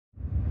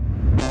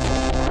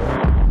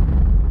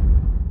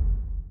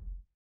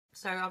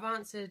So I've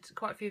answered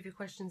quite a few of your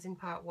questions in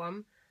part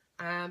 1.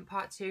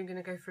 Part 2, I'm going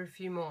to go for a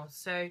few more.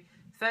 So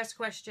first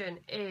question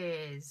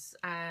is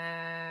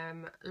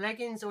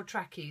leggings or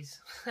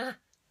trackies?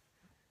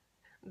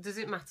 Does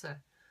it matter?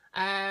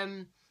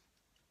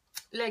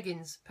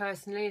 Leggings,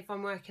 personally, if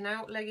I'm working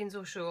out, leggings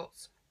or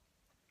shorts.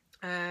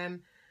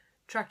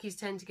 Trackies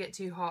tend to get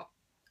too hot,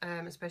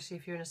 especially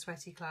if you're in a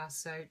sweaty class,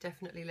 so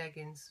definitely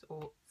leggings,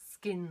 or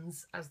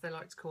skins as they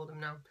like to call them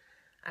now.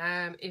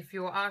 If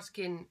you're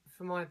asking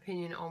for my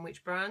opinion on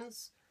which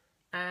brands,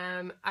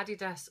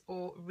 Adidas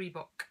or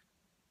Reebok.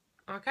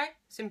 Okay,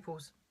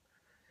 simples.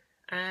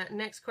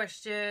 Next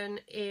question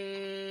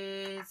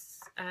is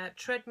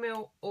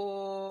treadmill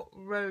or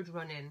road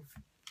running.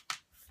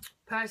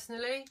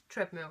 Personally,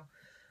 treadmill.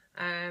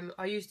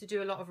 I used to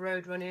do a lot of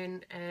road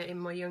running in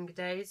my younger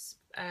days,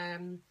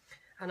 and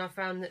I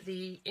found that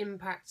the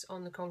impact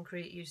on the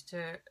concrete used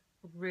to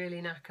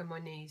really knacker my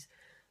knees.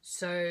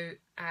 So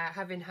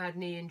having had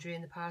knee injury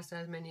in the past,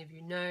 as many of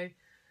you know,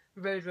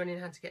 road running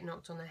had to get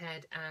knocked on the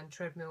head, and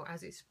treadmill,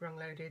 as it's sprung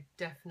loaded,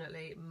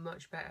 definitely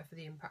much better for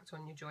the impact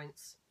on your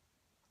joints.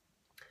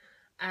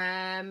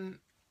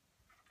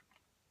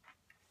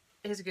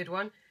 Here's a good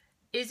one.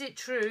 Is it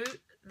true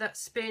that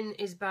spin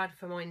is bad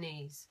for my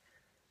knees?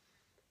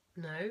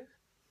 No,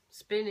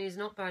 spin is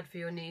not bad for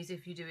your knees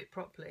if you do it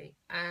properly.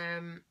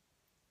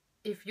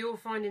 If you're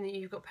finding that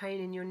you've got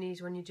pain in your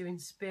knees when you're doing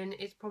spin,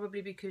 it's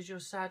probably because your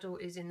saddle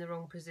is in the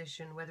wrong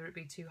position, whether it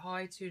be too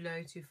high, too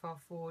low, too far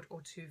forward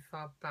or too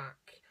far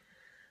back.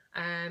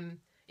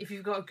 If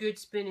you've got a good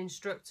spin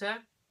instructor,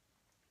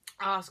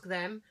 ask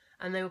them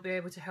and they will be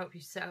able to help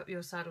you set up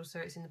your saddle so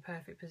it's in the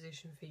perfect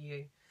position for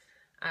you.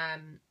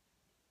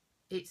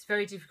 It's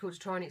very difficult to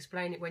try and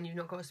explain it when you've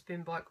not got a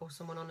spin bike or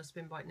someone on a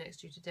spin bike next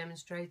to you to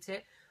demonstrate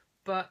it,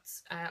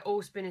 but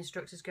all spin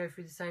instructors go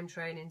through the same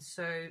training,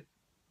 so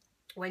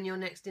when you're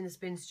next in the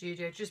spin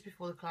studio, just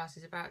before the class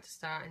is about to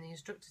start and the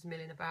instructor's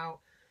milling about,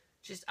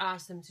 just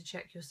ask them to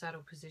check your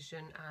saddle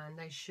position and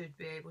they should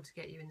be able to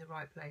get you in the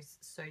right place.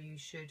 So you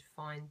should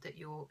find that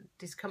your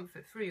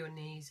discomfort through your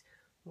knees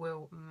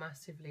will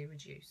massively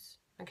reduce.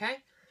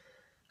 Okay?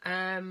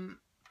 Another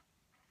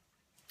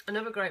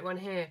great one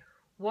here.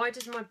 Why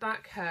does my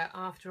back hurt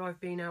after I've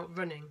been out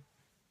running?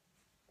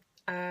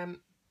 Kind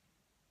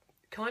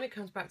of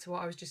comes back to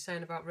what I was just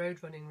saying about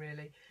road running,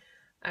 really.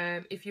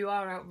 If you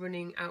are out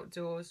running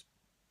outdoors,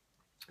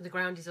 the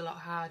ground is a lot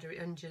harder,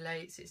 it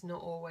undulates, it's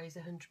not always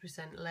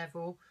 100%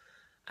 level,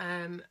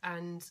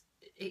 and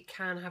it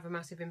can have a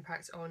massive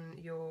impact on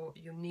your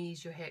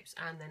knees, your hips,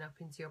 and then up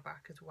into your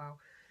back as well.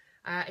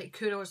 It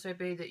could also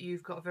be that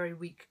you've got a very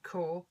weak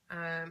core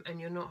and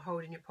you're not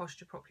holding your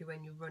posture properly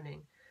when you're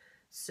running.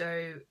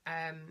 So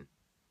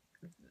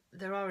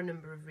there are a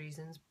number of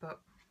reasons,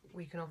 but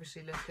we can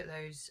obviously look at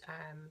those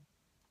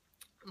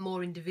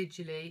more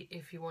individually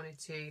if you wanted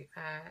to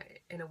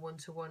in a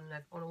one-to-one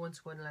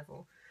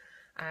level.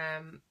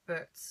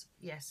 But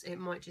yes, it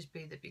might just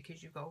be that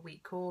because you've got a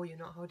weak core, you're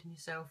not holding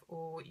yourself,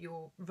 or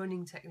your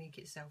running technique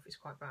itself is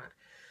quite bad.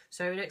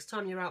 So next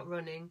time you're out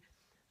running,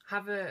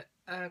 have make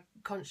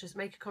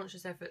a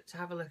conscious effort to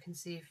have a look and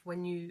see if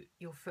when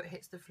your foot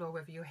hits the floor,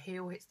 whether your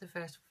heel hits the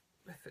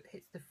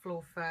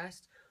floor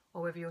first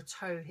or whether your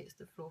toe hits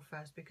the floor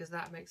first, because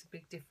that makes a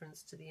big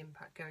difference to the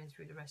impact going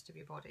through the rest of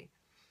your body.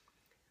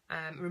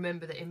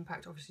 Remember that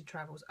impact obviously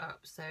travels up,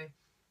 so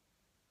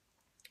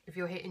if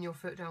you're hitting your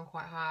foot down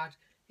quite hard,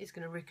 it's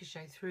going to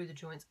ricochet through the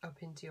joints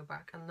up into your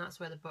back, and that's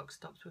where the buck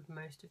stops with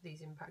most of these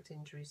impact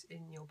injuries,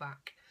 in your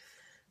back.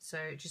 So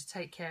just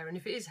take care, and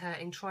if it is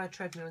hurting, try a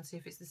treadmill and see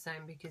if it's the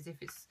same, because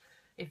if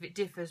it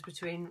differs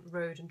between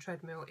road and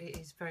treadmill, it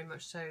is very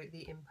much so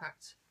the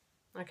impact.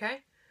 Okay?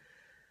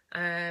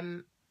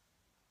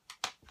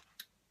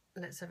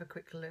 Let's have a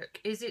quick look.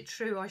 Is it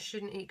true I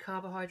shouldn't eat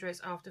carbohydrates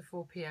after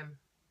 4 p.m?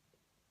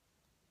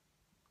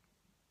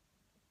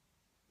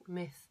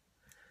 Myth.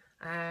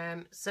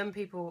 Some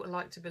people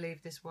like to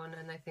believe this one,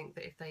 and they think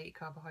that if they eat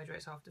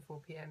carbohydrates after 4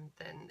 p.m,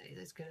 then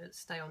it's going to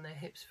stay on their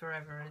hips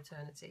forever and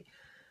eternity.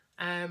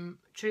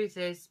 Truth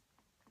is,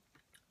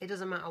 it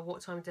doesn't matter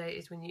what time of day it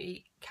is when you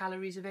eat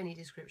calories of any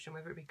description,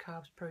 whether it be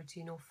carbs,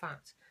 protein or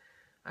fat.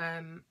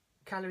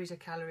 Calories are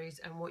calories,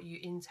 and what you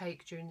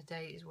intake during the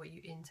day is what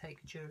you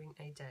intake during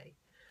a day.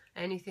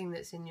 Anything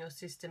that's in your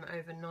system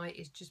overnight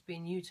is just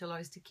being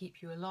utilised to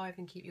keep you alive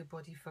and keep your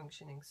body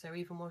functioning. So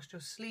even whilst you're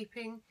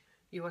sleeping,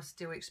 you are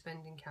still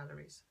expending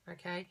calories,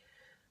 okay?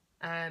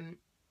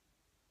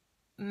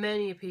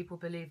 Many people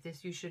believe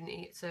this. You shouldn't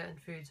eat certain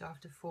foods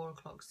after 4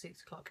 o'clock,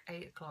 6 o'clock,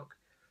 8 o'clock.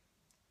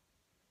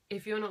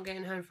 If you're not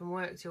getting home from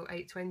work till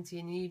 8:20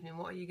 in the evening,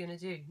 what are you going to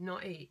do?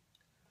 Not eat.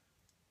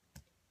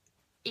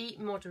 Eat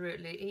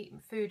moderately, eat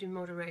food in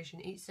moderation,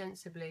 eat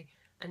sensibly,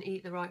 and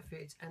eat the right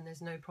foods, and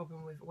there's no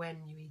problem with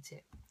when you eat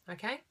it,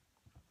 okay?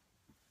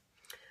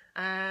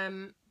 A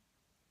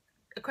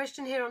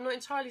question here, I'm not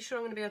entirely sure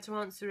I'm going to be able to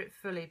answer it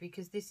fully,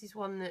 because this is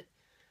one that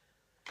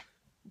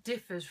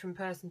differs from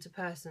person to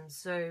person.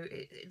 So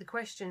the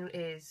question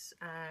is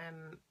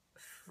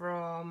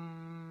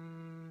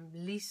from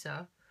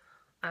Lisa.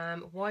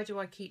 Why do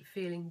I keep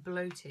feeling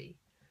bloaty?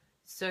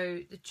 So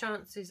the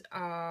chances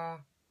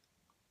are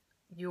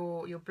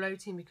you're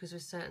bloating because of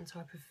a certain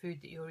type of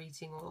food that you're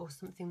eating, or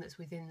something that's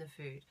within the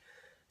food.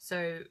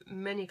 So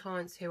many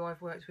clients who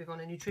I've worked with on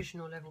a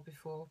nutritional level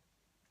before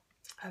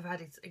have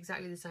had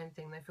exactly the same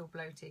thing. They feel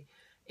bloaty.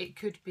 It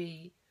could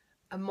be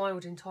a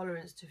mild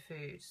intolerance to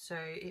food, so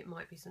it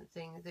might be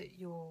something that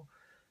you're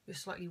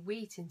slightly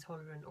wheat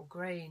intolerant, or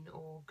grain,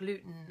 or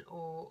gluten,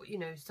 or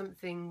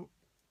something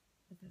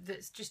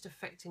that's just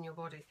affecting your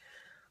body.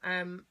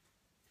 The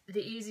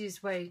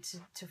easiest way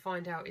to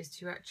find out is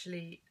to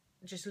actually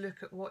just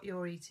look at what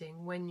you're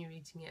eating, when you're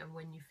eating it, and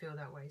when you feel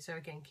that way. So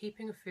again,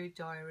 keeping a food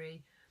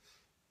diary,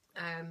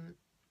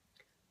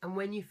 and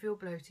when you feel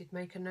bloated,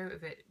 make a note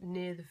of it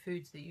near the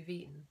foods that you've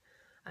eaten,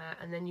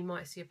 and then you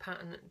might see a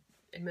pattern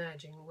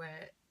emerging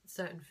where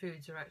certain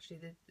foods are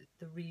actually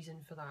the reason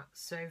for that.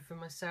 So for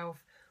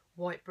myself,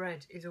 white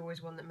bread is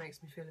always one that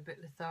makes me feel a bit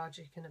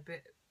lethargic and a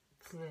bit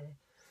bleh.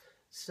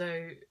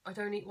 So I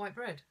don't eat white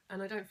bread,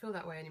 and I don't feel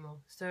that way anymore.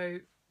 So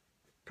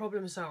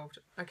problem solved.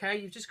 Okay,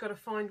 you've just got to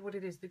find what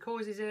it is that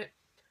causes it,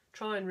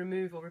 try and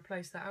remove or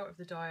replace that out of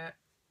the diet,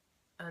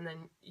 and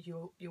then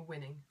you're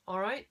winning. All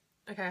right.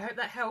 Okay, I hope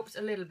that helps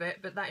a little bit,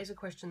 but that is a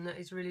question that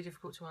is really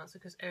difficult to answer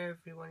because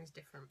everyone is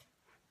different.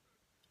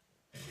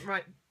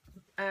 Right,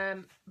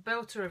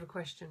 belter of a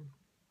question.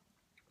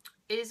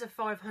 Is a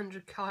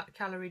 500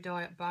 calorie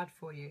diet bad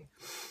for you?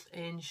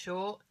 In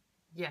short,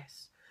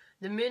 yes.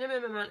 The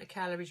minimum amount of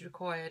calories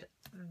required,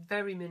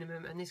 very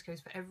minimum, and this goes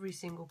for every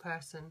single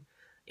person,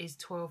 is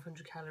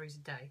 1200 calories a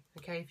day.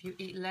 Okay, if you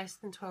eat less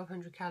than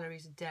 1200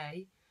 calories a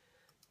day,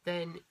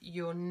 then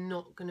you're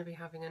not going to be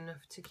having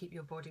enough to keep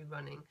your body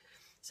running.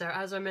 So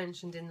as I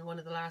mentioned in one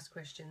of the last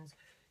questions,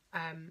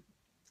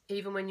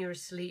 even when you're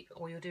asleep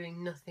or you're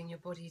doing nothing, your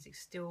body is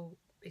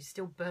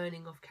still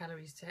burning off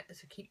calories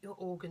to keep your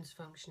organs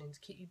functioning, to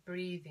keep you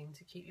breathing,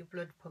 to keep your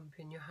blood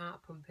pumping, your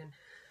heart pumping.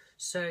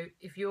 So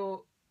if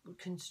you're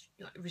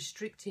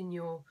restricting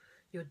your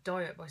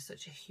diet by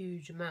such a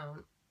huge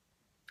amount,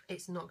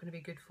 it's not going to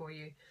be good for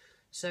you.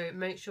 So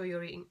make sure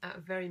you're eating at a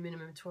very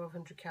minimum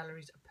 1200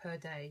 calories per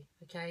day,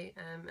 okay?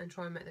 And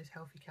try and make those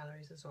healthy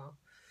calories as well.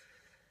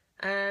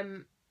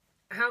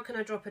 How can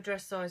I drop a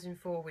dress size in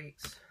 4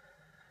 weeks?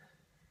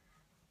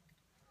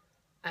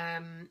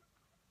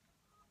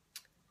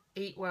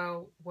 Eat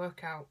well,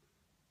 work out.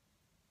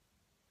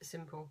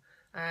 Simple.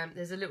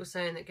 There's a little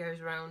saying that goes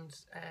around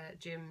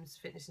gyms,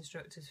 fitness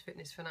instructors,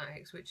 fitness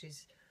fanatics, which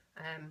is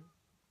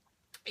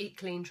eat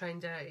clean, train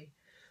dirty.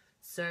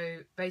 So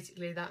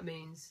basically that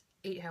means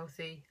eat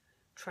healthy,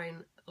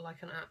 train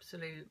like an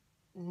absolute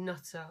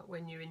nutter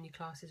when you're in your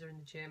classes or in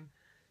the gym,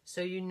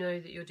 so you know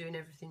that you're doing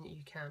everything that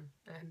you can.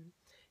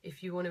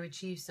 If you want to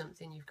achieve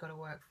something, you've got to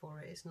work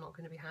for it. It's not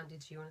going to be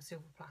handed to you on a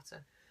silver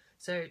platter.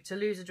 So to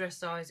lose a dress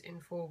size in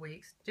 4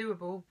 weeks,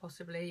 doable,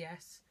 possibly,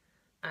 yes.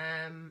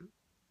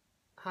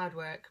 Hard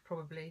work,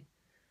 probably.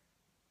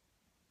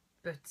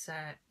 But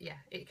yeah,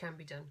 it can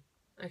be done.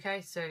 Okay,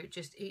 so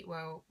just eat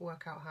well,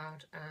 work out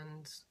hard,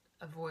 and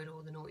avoid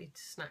all the naughty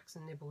snacks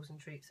and nibbles and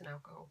treats and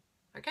alcohol.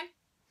 Okay?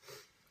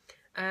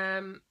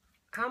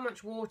 How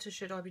much water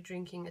should I be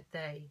drinking a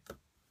day?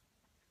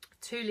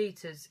 2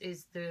 litres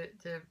is the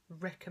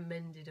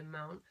recommended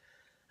amount.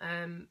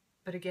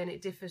 But again,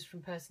 it differs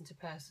from person to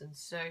person.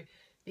 So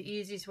the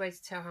easiest way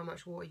to tell how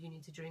much water you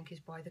need to drink is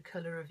by the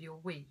colour of your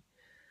wee.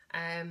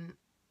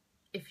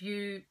 If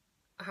you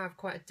have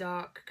quite a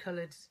dark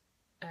coloured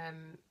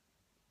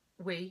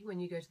wee when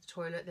you go to the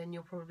toilet, then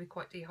you're probably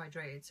quite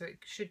dehydrated. So it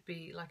should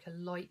be like a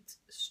light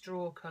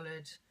straw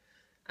coloured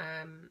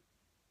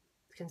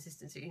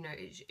consistency. You know,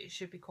 it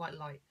should be quite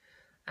light.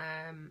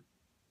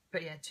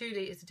 But yeah, 2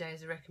 litres a day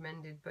is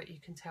recommended, but you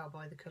can tell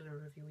by the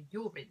colour of your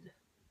urine.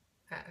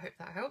 I hope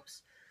that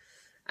helps.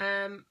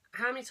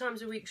 How many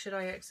times a week should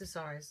I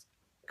exercise?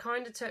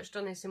 Kind of touched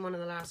on this in one of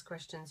the last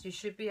questions. You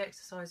should be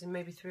exercising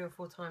maybe 3 or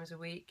 4 times a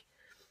week.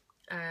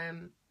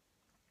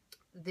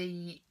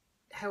 The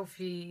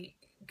healthy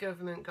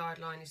government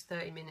guideline is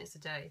 30 minutes a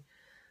day,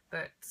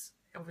 but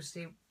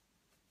obviously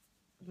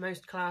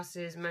most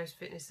classes, most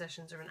fitness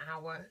sessions are an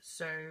hour,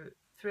 so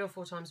 3 or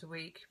 4 times a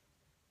week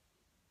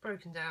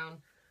broken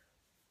down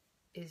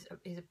is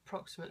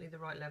approximately the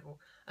right level,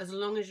 as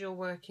long as you're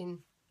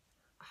working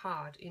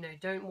hard. You know,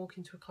 don't walk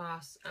into a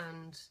class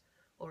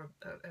or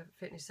a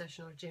fitness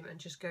session or a gym and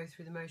just go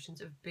through the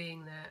motions of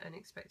being there and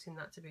expecting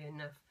that to be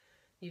enough.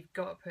 You've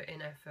got to put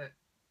in effort.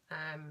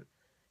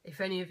 If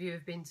any of you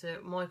have been to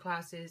my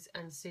classes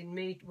and seen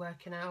me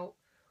working out,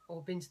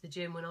 or been to the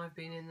gym when I've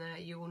been in there,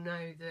 you will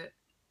know that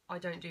I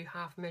don't do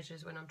half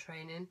measures when I'm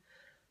training.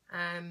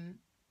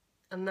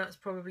 And that's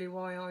probably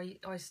why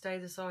I stay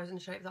the size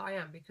and shape that I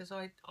am, because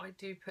I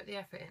do put the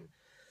effort in.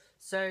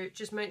 So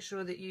just make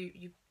sure that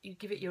you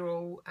give it your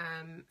all.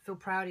 Feel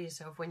proud of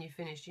yourself when you're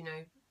finished. You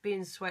know,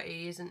 being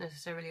sweaty isn't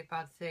necessarily a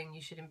bad thing.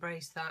 You should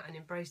embrace that, and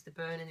embrace the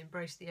burn, and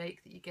embrace the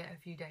ache that you get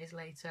a few days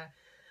later,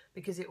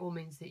 because it all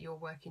means that you're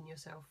working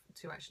yourself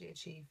to actually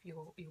achieve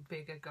your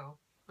bigger goal.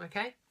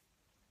 Okay?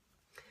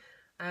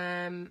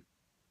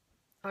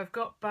 I've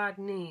got bad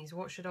knees.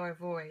 What should I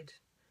avoid?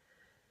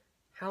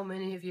 How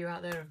many of you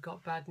out there have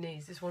got bad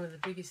knees? It's one of the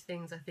biggest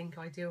things I think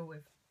I deal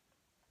with.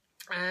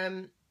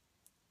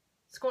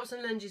 Squats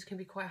and lunges can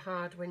be quite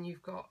hard when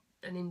you've got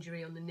an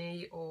injury on the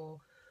knee or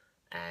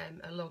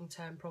a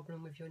long-term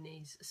problem with your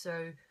knees.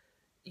 So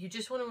you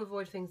just want to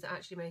avoid things that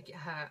actually make it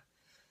hurt.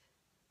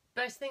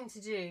 Best thing to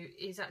do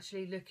is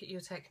actually look at your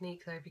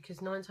technique though,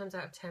 because 9 times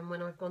out of 10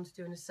 when I've gone to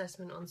do an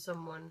assessment on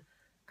someone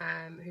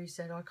who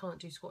said I can't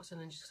do squats and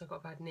lunges because I've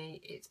got a bad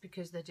knee, it's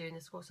because they're doing the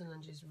squats and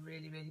lunges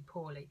really, really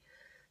poorly.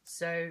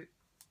 So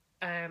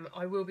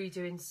I will be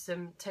doing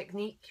some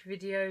technique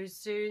videos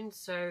soon,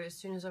 so as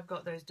soon as I've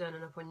got those done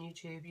and up on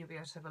YouTube, you'll be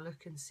able to have a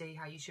look and see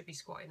how you should be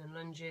squatting and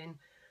lunging,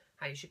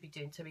 how you should be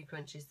doing tummy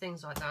crunches,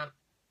 things like that.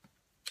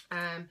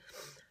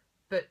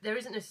 But there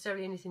isn't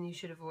necessarily anything you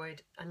should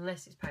avoid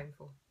unless it's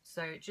painful.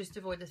 So just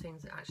avoid the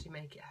things that actually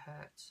make it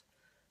hurt.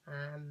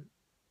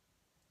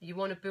 You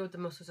want to build the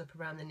muscles up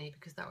around the knee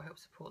because that will help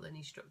support the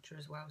knee structure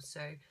as well. So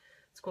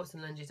squats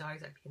and lunges are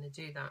exactly going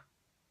to do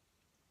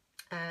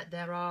that.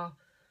 There are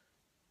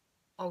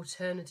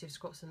alternative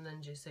squats and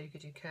lunges, so you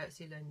could do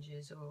curtsy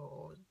lunges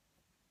or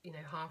you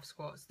know, half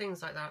squats,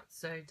 things like that.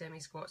 So demi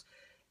squats.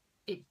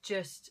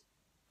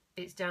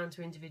 It's down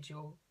to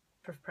individual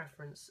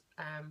preference.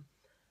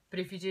 But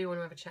if you do want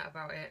to have a chat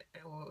about it,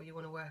 or you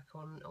want to work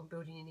on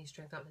building your knee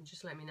strength up, then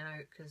just let me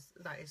know, because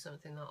that is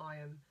something that I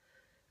am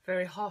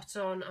very hot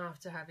on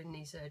after having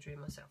knee surgery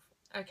myself.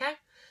 Okay,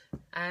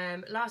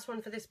 last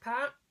one for this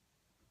part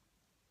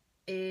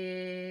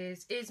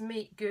is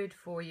meat good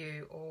for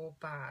you or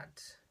bad?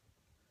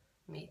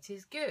 Meat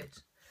is good.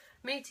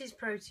 Meat is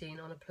protein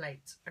on a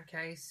plate.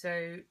 Okay,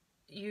 so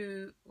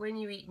when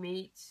you eat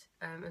meat,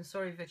 and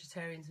sorry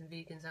vegetarians and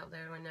vegans out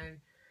there, I know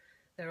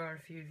there are a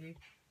few of you.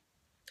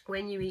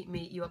 When you eat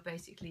meat, you are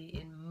basically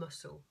in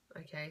muscle,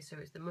 okay? So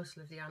it's the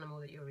muscle of the animal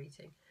that you're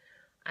eating.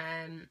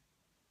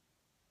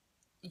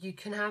 You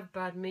can have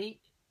bad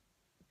meat,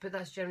 but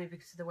that's generally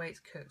because of the way it's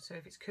cooked. So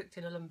if it's cooked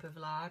in a lump of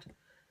lard,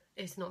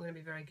 it's not going to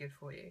be very good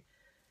for you.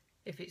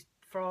 If it's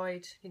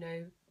fried, you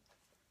know,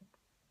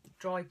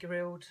 dry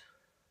grilled,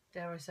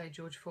 dare I say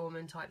George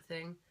Foreman type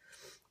thing,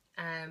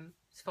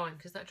 it's fine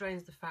because that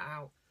drains the fat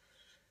out.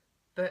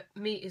 But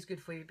meat is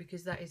good for you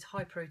because that is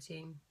high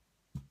protein,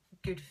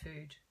 good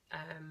food.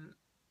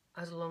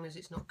 As long as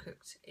it's not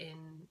cooked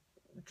in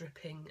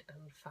dripping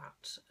and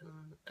fat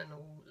and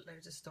all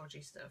loads of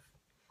stodgy stuff,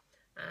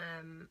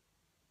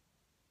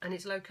 and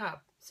it's low carb,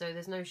 so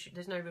there's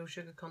no real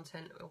sugar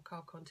content or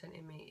carb content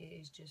in meat.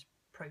 It is just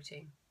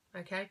protein.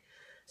 Okay,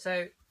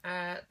 so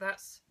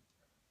that's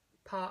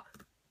part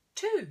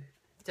 2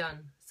 done.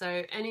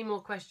 So any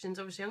more questions?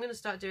 Obviously I'm going to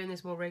start doing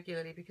this more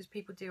regularly because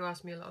people do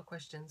ask me a lot of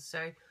questions,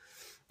 so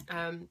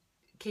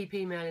keep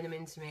emailing them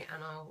in to me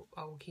and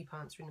I will keep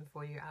answering them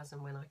for you as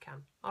and when I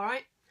can.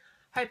 Alright,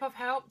 hope I've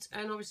helped,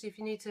 and obviously if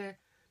you need to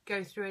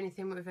go through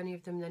anything with any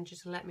of them, then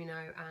just let me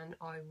know and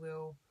I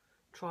will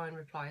try and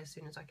reply as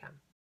soon as I can.